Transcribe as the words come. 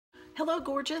Hello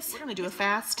gorgeous, we're gonna do a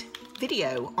fast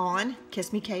video on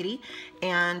Kiss Me Katie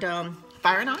and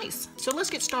Fire and Ice. So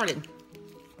let's get started.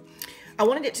 I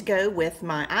wanted it to go with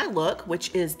my eye look,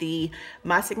 which is the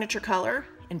My Signature Color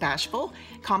in Bashful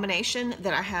combination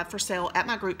that I have for sale at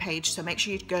my group page. So make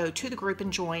sure you go to the group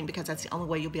and join, because that's the only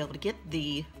way you'll be able to get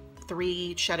the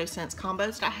 3 ShadowSense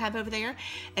combos that I have over there.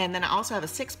 And then I also have a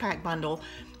 6-pack bundle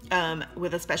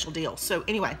with a special deal. So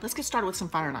anyway, let's get started with some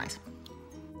Fire and Ice.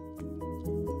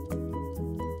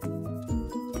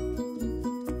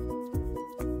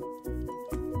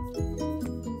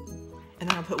 And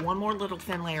then I'll put one more little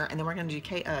thin layer, and then we're going to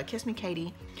do Kiss Me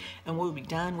Katie, and we'll be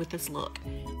done with this look.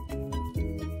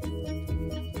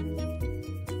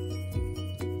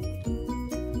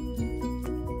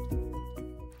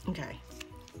 Okay,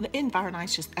 the Fire and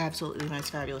Ice, just absolutely the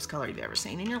most fabulous color you've ever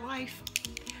seen in your life.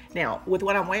 Now, with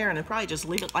what I'm wearing, I'll probably just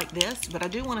leave it like this, but I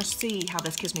do want to see how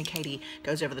this Kiss Me Katie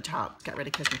goes over the top. Got rid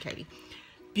of Kiss Me Katie.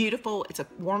 Beautiful. It's a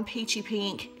warm peachy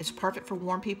pink. It's perfect for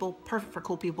warm people, perfect for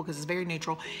cool people because it's very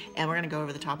neutral. And we're going to go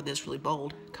over the top of this really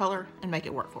bold color and make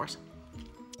it work for us.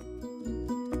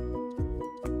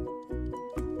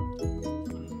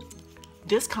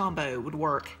 This combo would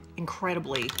work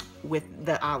incredibly with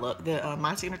the eye look, the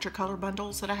My Signature Color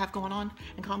bundles that I have going on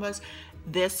in combos.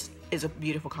 This is a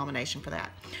beautiful combination for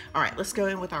that. All right, let's go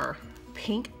in with our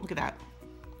pink. Look at that.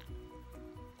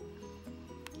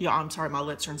 Yeah, I'm sorry, my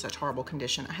lips are in such horrible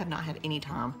condition. I have not had any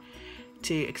time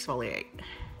to exfoliate.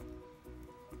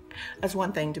 That's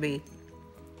one thing to be,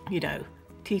 you know,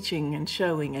 teaching and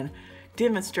showing and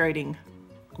demonstrating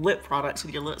lip products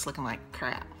with your lips looking like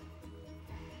crap.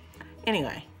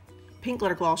 Anyway, pink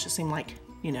glitter gloss just seemed like,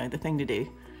 you know, the thing to do.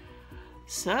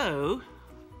 So,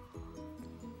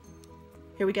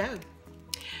 here we go.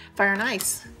 Fire and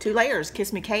Ice, 2 layers,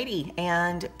 Kiss Me Katie,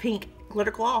 and pink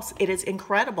glitter gloss. It is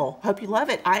incredible. Hope you love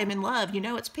it. I am in love. You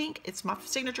know it's pink. It's my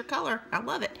signature color. I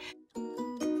love it.